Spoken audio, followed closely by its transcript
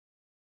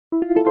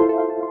Welcome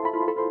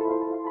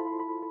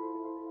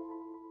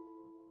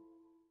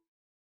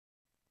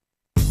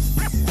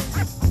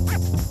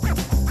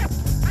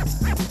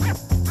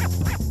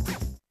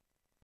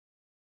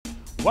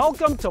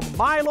to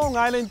My Long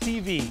Island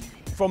TV.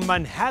 From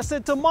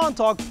Manhasset to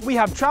Montauk, we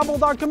have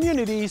traveled our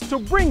communities to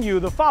bring you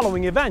the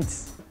following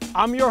events.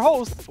 I'm your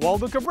host,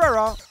 Waldo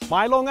Cabrera.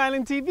 My Long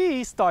Island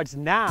TV starts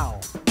now.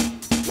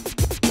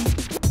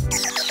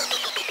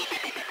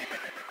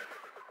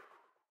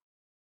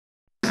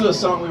 This is a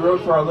song we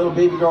wrote for our little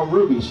baby girl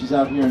Ruby. She's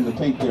out here in the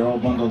pink there all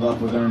bundled up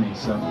with Ernie.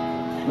 So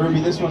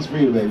Ruby, this one's for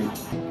you, baby.